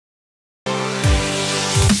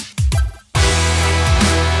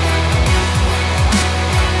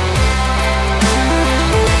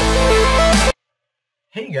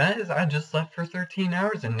Hey guys, I just slept for 13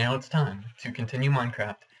 hours and now it's time to continue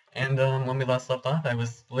Minecraft. And when we last left off, I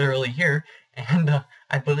was literally here, and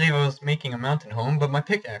I believe I was making a mountain home, but my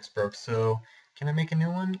pickaxe broke, so can I make a new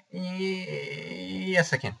one?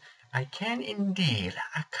 Yes, I can. I can indeed.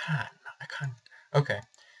 I can. I can. Okay,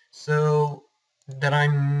 so did I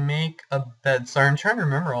make a bed? Sorry, I'm trying to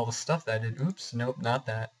remember all the stuff that I did. Oops, nope, not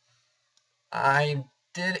that. I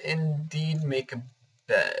did indeed make a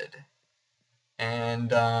bed.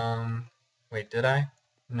 And, wait, did I?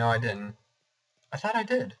 No, I didn't. I thought I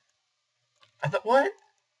did. I thought, what?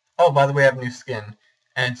 Oh, by the way, I have new skin.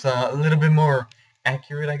 And it's a little bit more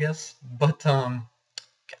accurate, I guess. But, I,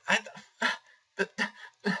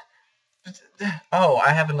 oh, I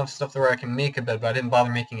have enough stuff to where I can make a bed, but I didn't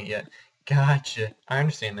bother making it yet. Gotcha. I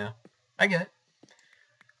understand now. I get it.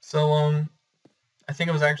 So, I think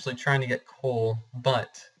I was actually trying to get coal,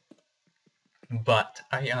 but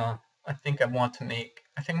I think I want to make,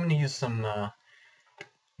 I think I'm going to use some,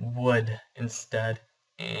 wood instead.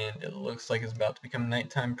 And it looks like it's about to become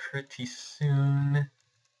nighttime pretty soon.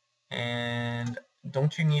 And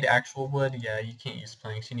don't you need actual wood? Yeah, you can't use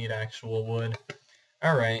planks, you need actual wood.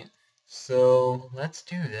 Alright, so let's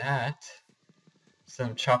do that.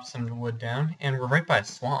 So chop some wood down, and we're right by a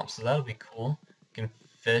swamp, so that'll be cool. We can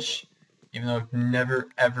fish, even though I've never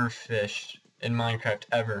ever fished in Minecraft,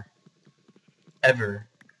 ever. Ever.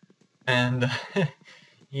 And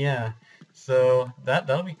yeah, so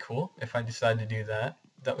that'll be cool if I decide to do that.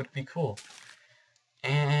 That would be cool.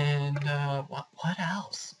 And what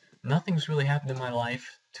else? Nothing's really happened in my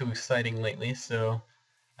life too exciting lately, so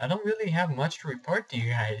I don't really have much to report to you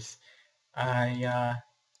guys.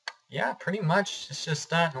 Yeah, pretty much it's just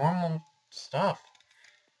that normal stuff.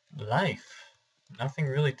 Life. Nothing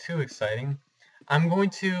really too exciting. I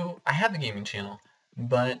have a gaming channel,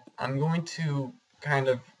 but I'm going to kind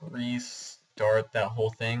of restart that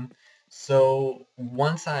whole thing. So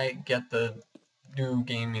once I get the new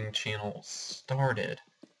gaming channel started,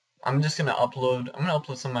 I'm gonna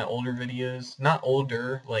upload some of my older videos. Not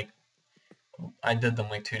older, like, I did them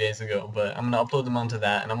like 2 days ago, but I'm gonna upload them onto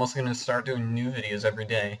that, and I'm also gonna start doing new videos every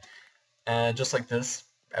day. Just like this,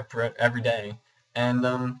 every day. And,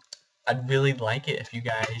 I'd really like it if you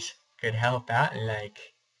guys could help out and,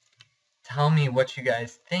 like, tell me what you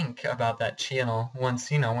guys think about that channel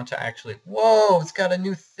once I actually, whoa, it's got a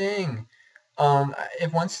new thing!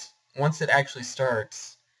 If once it actually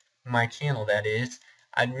starts, my channel that is,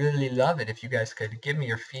 I'd really love it if you guys could give me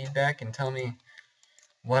your feedback and tell me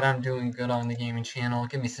what I'm doing good on the gaming channel,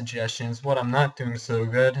 give me suggestions, what I'm not doing so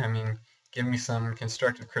good, I mean, give me some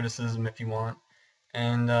constructive criticism if you want,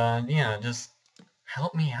 and yeah, just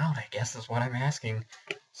help me out, I guess is what I'm asking.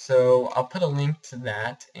 So I'll put a link to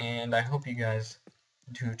that, and I hope you guys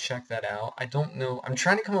do check that out. I don't know, I'm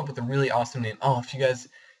trying to come up with a really awesome name. Oh, if you guys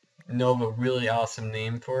know of a really awesome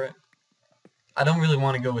name for it, I don't really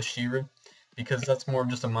want to go with Shira, because that's more of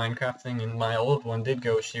just a Minecraft thing, and my old one did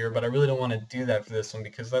go with Shira, but I really don't want to do that for this one,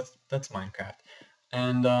 because that's Minecraft.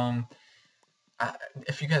 And,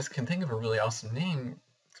 if you guys can think of a really awesome name,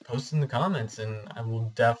 post in the comments, and I will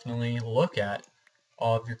definitely look at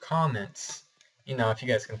all of your comments. You know, if you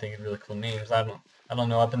guys can think of really cool names, I don't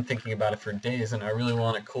know, I've been thinking about it for days, and I really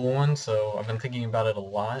want a cool one, so I've been thinking about it a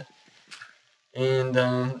lot. And,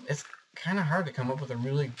 it's kind of hard to come up with a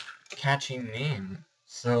really catchy name.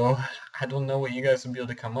 So, I don't know what you guys will be able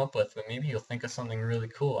to come up with, but maybe you'll think of something really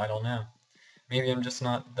cool, I don't know. Maybe I'm just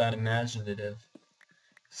not that imaginative.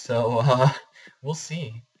 So, we'll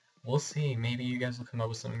see. We'll see. Maybe you guys will come up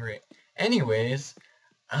with something great. Anyways,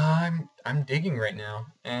 I'm digging right now,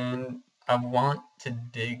 and I want to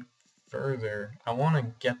dig further. I want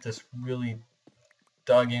to get this really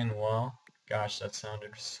dug in well. Gosh, that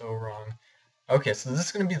sounded so wrong. Okay, so this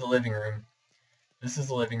is going to be the living room. This is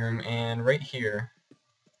the living room, and right here,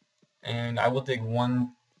 and I will dig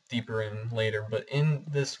one deeper in later, but in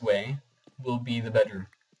this way will be the bedroom.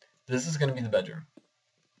 This is going to be the bedroom.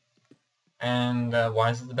 And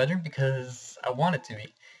why is it the bedroom? Because I want it to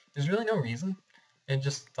be. There's really no reason. I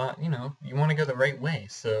just thought, you want to go the right way,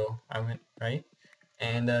 so I went right.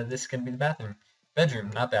 And this is going to be the bathroom.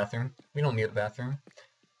 Bedroom, not bathroom. We don't need a bathroom.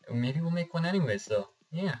 Maybe we'll make one anyways, though.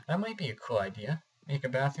 Yeah, that might be a cool idea. Make a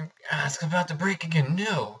bathroom. Ah, it's about to break again.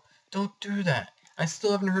 No! Don't do that. I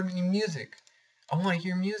still haven't heard any music. I want to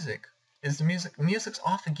hear music. Is the music's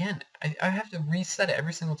off again. I have to reset it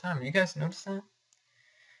every single time. You guys notice that?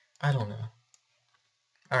 I don't know.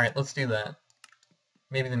 Alright, let's do that.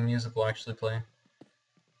 Maybe the music will actually play.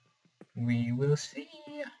 We will see.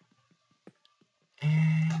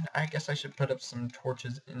 And I guess I should put up some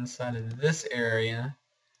torches inside of this area.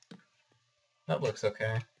 That looks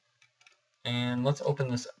okay. And let's open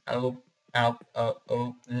this let's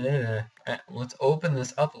open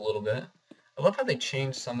this up a little bit. I love how they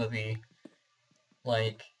changed some of the,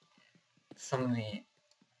 like,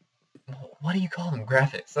 what do you call them?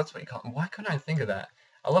 Graphics. That's what you call them. Why couldn't I think of that?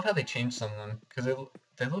 I love how they changed some of them, because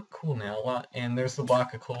they look cool now a lot. And there's the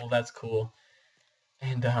block of coal. That's cool.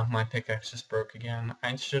 And my pickaxe just broke again.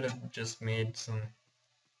 I should have just made some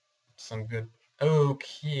good...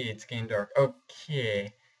 Okay, it's getting dark.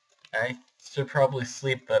 Okay. I should probably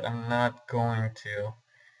sleep, but I'm not going to.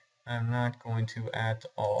 I'm not going to at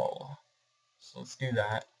all. So let's do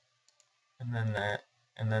that. And then that.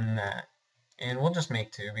 And then that. And we'll just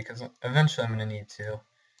make 2, because eventually I'm going to need 2.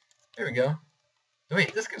 There we go.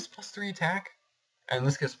 Wait, this gives +3 attack? And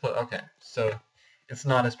this gives okay, so it's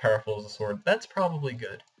not as powerful as a sword. That's probably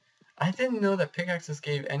good. I didn't know that pickaxes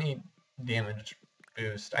gave any damage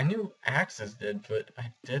boost. I knew axes did, but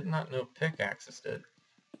I did not know pickaxes did.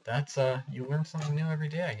 That's, you learn something new every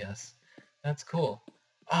day, I guess. That's cool.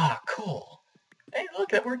 Ah, cool. Hey,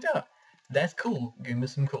 look, that worked out. That's cool. Give me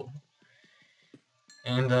some cool.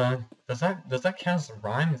 And, does that count as a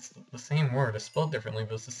rhyme? It's the same word. It's spelled differently,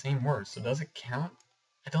 but it's the same word. So does it count?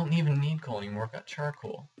 I don't even need coal anymore. I've got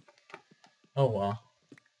charcoal. Oh well.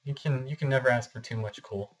 You can never ask for too much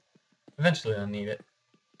coal. Eventually I'll need it.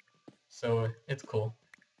 So it's cool.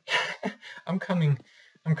 I'm coming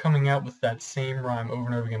out with that same rhyme over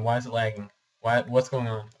and over again. Why is it lagging? What's going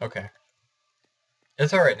on? Okay.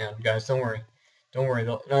 It's alright now, guys, don't worry. Don't worry,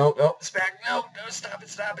 no, it's back, no, stop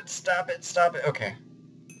it. Okay.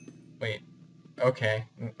 Wait. Okay,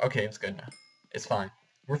 it's good now. It's fine.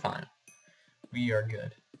 We're fine. We are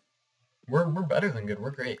good. We're better than good.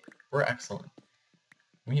 We're great. We're excellent.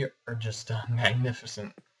 We are just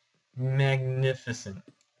magnificent. Magnificent.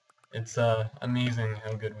 It's amazing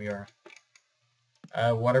how good we are.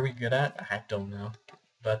 What are we good at? I don't know.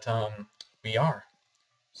 But we are.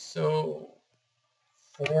 So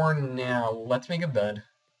for now, let's make a bed.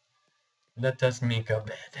 Let us make a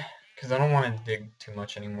bed. Because I don't want to dig too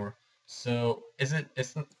much anymore. So is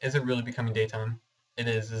it really becoming daytime? It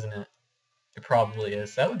is, isn't it? It probably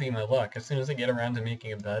is. That would be my luck. As soon as I get around to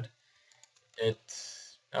making a bed,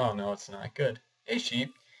 it's... Oh, no, it's not. Good. Hey,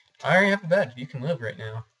 sheep. I already have a bed. You can live right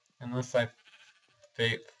now. Unless I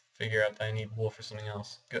figure out that I need wool for something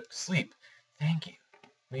else. Good. Sleep. Thank you.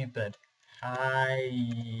 Leave bed.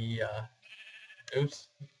 Hiya. Oops.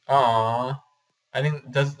 Aww. I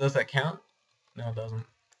didn't... Does that count? No, it doesn't.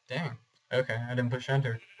 Dang. Okay, I didn't push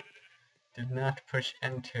enter. Did not push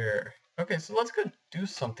enter. Okay, so let's go do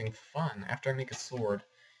something fun after I make a sword.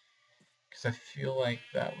 Because I feel like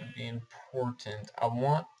that would be important. I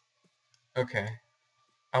want... Okay.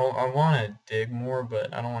 I want to dig more,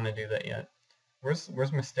 but I don't want to do that yet. Where's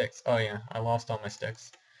my sticks? Oh yeah, I lost all my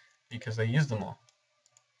sticks. Because I used them all.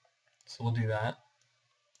 So we'll do that.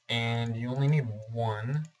 And you only need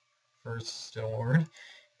 1 for sword.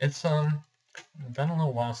 It's, been a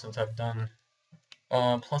little while since I've done...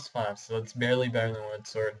 +5, so it's barely better than wood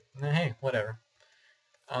sword. Hey, whatever.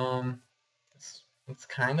 It's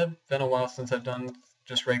kind of been a while since I've done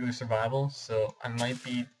just regular survival, so I might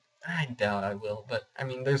be... I doubt I will, but, I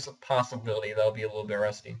mean, there's a possibility that I'll be a little bit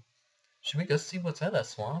rusty. Should we go see what's at that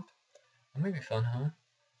swamp? That might be fun, huh?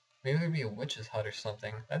 Maybe there'd be a witch's hut or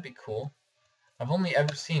something. That'd be cool. I've only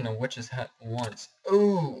ever seen a witch's hut once.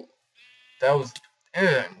 Ooh! That was...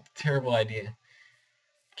 terrible idea.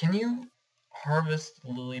 Can you harvest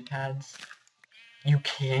lily pads? You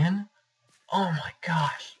can? Oh my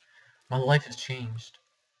gosh! My life has changed.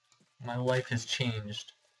 My life has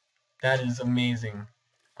changed. That is amazing.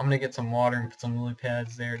 I'm gonna get some water and put some lily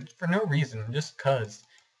pads there for no reason, just cuz.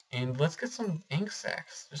 And let's get some ink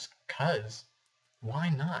sacs, just cuz. Why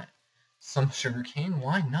not? Some sugarcane,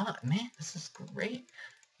 why not? Man, this is great.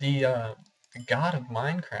 The god of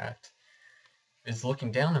Minecraft is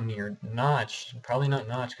looking down on me, or Notch. Probably not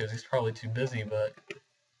Notch, because he's probably too busy, but,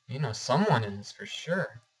 you know, someone is, for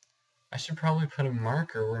sure. I should probably put a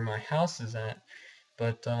marker where my house is at,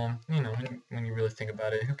 but, you know, when you really think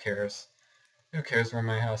about it, who cares? Who cares where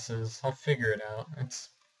my house is? I'll figure it out. It's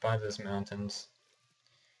by those mountains.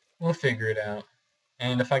 We'll figure it out.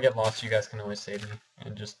 And if I get lost, you guys can always save me,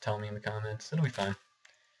 and just tell me in the comments. It'll be fine.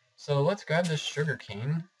 So let's grab this sugar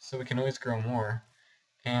cane, so we can always grow more.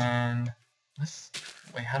 And let's...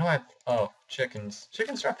 Wait, how do I... Oh, chickens.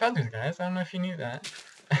 Chickens drop feathers, guys. I don't know if you knew that.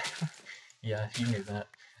 Yeah, you knew that.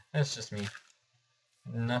 That's just me.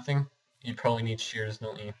 Nothing? You probably need shears,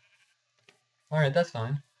 don't you? Alright, that's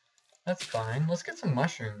fine. That's fine. Let's get some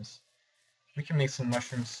mushrooms. We can make some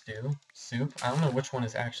mushroom soup. I don't know which one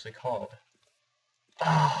is actually called.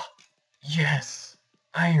 Ah, yes!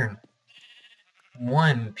 Iron!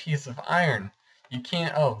 one piece of iron. You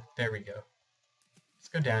can't... Oh, there we go. Let's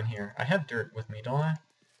go down here. I have dirt with me, don't I?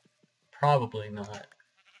 Probably not.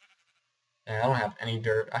 And I don't have any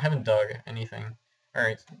dirt. I haven't dug anything.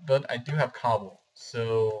 Alright, but I do have cobble.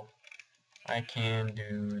 So I can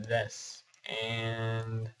do this.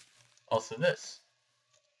 And also this.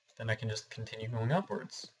 Then I can just continue going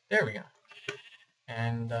upwards. There we go.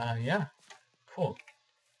 And yeah, cool.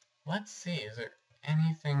 Let's see, is there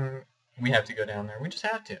anything... We have to go down there. We just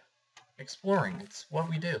have to. Exploring, it's what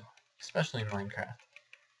we do. Especially in Minecraft.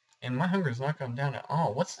 And my hunger is not going down at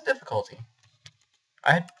all. What's the difficulty?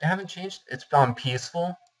 I haven't changed. It's on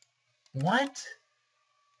peaceful. What?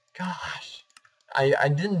 Gosh. I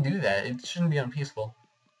didn't do that. It shouldn't be on peaceful.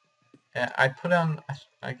 I put on...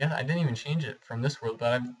 I guess I didn't even change it from this world,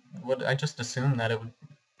 but I just assumed that it would,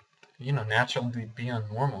 you know, naturally be on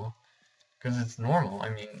normal. Because it's normal. I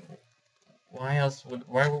mean, why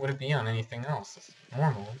would it be on anything else? It's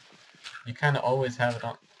normal. You kind of always have it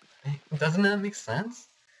on... Doesn't that make sense?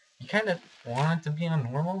 You kind of want it to be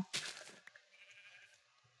on normal?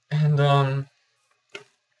 And,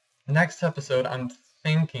 next episode, I'm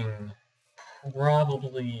thinking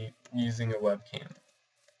probably using a webcam.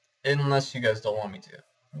 Unless you guys don't want me to.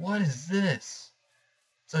 What is this?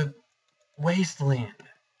 It's a wasteland.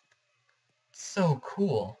 It's so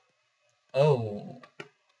cool. Oh.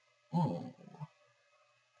 Ooh.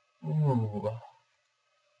 Ooh.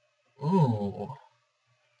 Ooh.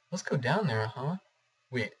 Let's go down there, huh?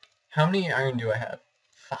 Wait, how many iron do I have?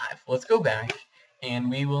 5. Let's go back, and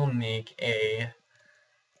we will make a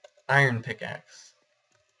iron pickaxe.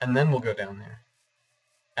 And then we'll go down there.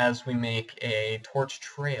 As we make a torch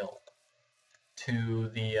trail to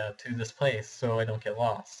the to this place, so I don't get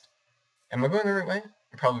lost. Am I going the right way?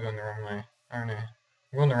 I'm probably going the wrong way, aren't I?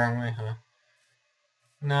 I'm going the wrong way, huh?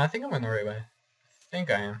 No, I think I'm going the right way. I think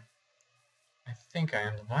I am. I think I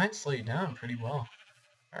am. The vines slow you down pretty well.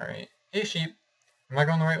 Alright. Hey, sheep. Am I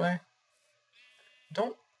going the right way?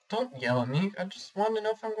 Don't yell at me. I just want to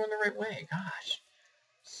know if I'm going the right way. Gosh.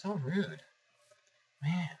 So rude.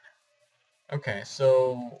 Man. Okay,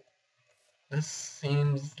 so this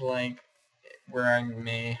seems like where I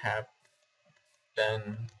may have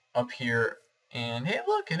been up here. And hey,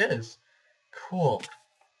 look, it is. Cool.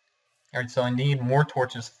 Alright, so I need more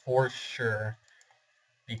torches for sure.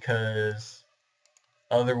 Because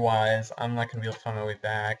otherwise, I'm not going to be able to find my way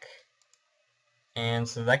back. And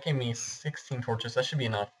so that gave me 16 torches. That should be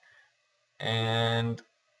enough. And,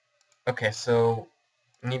 okay, so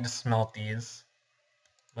I need to smelt these.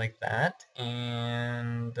 Like that.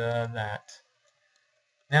 And that.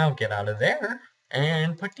 Now get out of there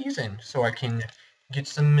and put these in so I can get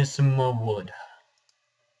some more wood.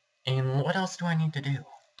 And what else do I need to do?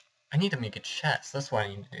 I need to make a chest. That's what I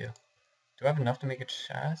need to do. Do I have enough to make a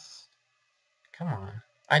chest? Come on.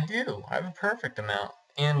 I do. I have a perfect amount.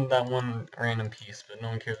 And that one random piece, but no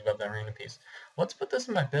one cares about that random piece. Let's put this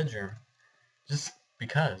in my bedroom. Just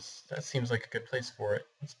because. That seems like a good place for it.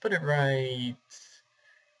 Let's put it right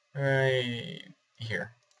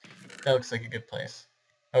here. That looks like a good place.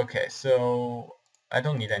 Okay, so I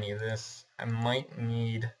don't need any of this. I might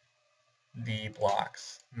need the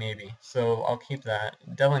blocks, maybe. So I'll keep that.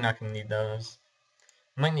 Definitely not going to need those.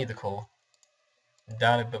 Might need the coal.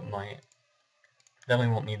 Doubt it, but might.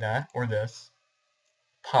 Definitely won't need that, or this.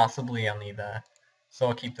 Possibly I'll need that. So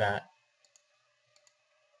I'll keep that.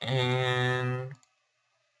 And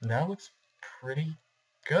that looks pretty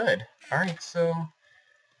good. Alright, so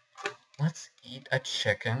let's eat a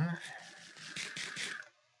chicken.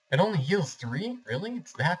 It only heals 3? Really?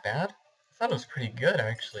 It's that bad? I thought it was pretty good,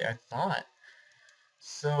 actually. I thought.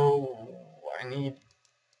 So, I need...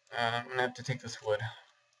 I'm gonna have to take this wood.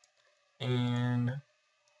 And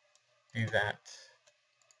do that.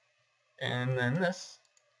 And then this.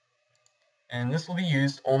 And this will be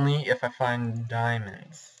used only if I find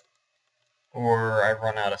diamonds. Or I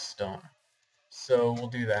run out of stone. So we'll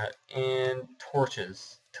do that. And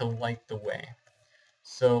torches to light the way.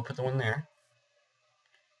 So put the one there.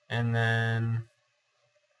 And then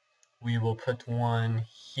we will put one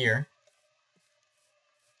here.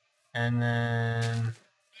 And then,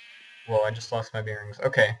 well, I just lost my bearings.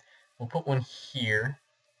 Okay, we'll put one here.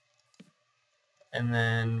 And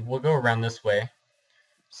then we'll go around this way.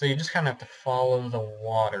 So you just kind of have to follow the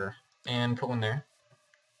water and put one there.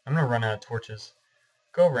 I'm going to run out of torches.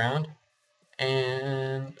 Go around,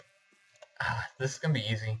 and this is going to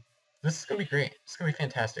be easy. This is going to be great. It's going to be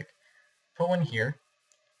fantastic. Put one here.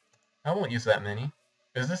 I won't use that many.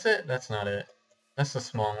 Is this it? That's not it. That's the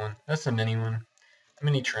small one. That's the mini one.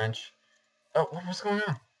 Mini trench. Oh, what was going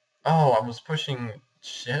on? Oh, I was pushing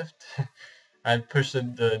shift. I pushed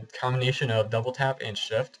the combination of double tap and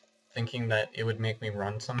shift, thinking that it would make me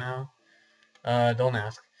run somehow. Don't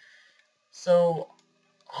ask. So,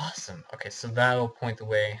 awesome. Okay, so that'll point the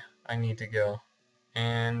way I need to go.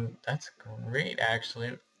 And that's great,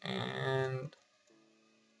 actually. And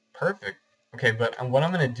perfect. Okay, but what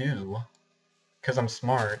I'm going to do, because I'm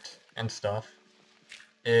smart and stuff,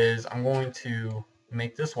 is I'm going to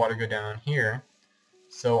make this water go down here,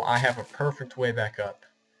 so I have a perfect way back up.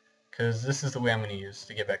 Because this is the way I'm going to use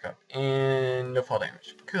to get back up. And no fall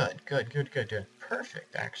damage. Good, good, good, good, good.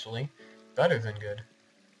 Perfect, actually. Better than good.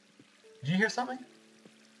 Did you hear something?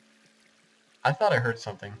 I thought I heard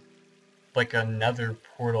something. Like a nether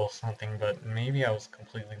portal something, but maybe I was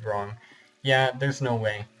completely wrong. Yeah, there's no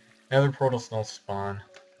way. Nether portals don't spawn.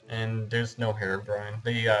 And there's no Herobrine.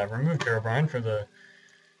 They removed Herobrine for the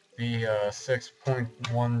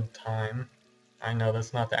 6.1 time. I know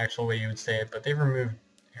that's not the actual way you would say it, but they removed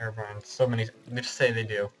Herobrine so many. They just say they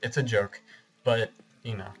do. It's a joke, but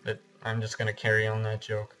you know that I'm just gonna carry on that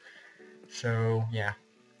joke. So yeah,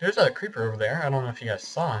 there's a creeper over there. I don't know if you guys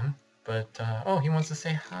saw him, but oh, he wants to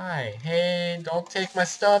say hi. Hey, don't take my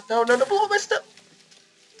stuff. No, no, no, blow my stuff.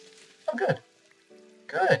 Oh, good,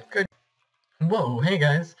 good, good. Whoa, hey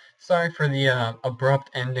guys. Sorry for the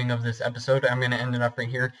abrupt ending of this episode. I'm going to end it up right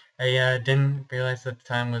here. I didn't realize that the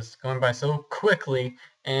time was going by so quickly,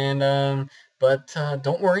 and but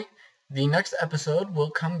don't worry. The next episode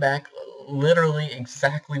will come back literally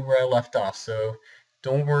exactly where I left off, so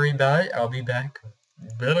don't worry about it. I'll be back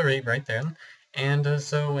literally right then. And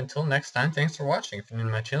so until next time, thanks for watching. If you're new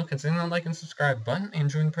to my channel, consider the like and subscribe button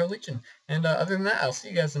and join the Pro Legion. And other than that, I'll see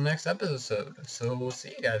you guys in the next episode. So we'll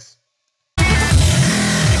see you guys.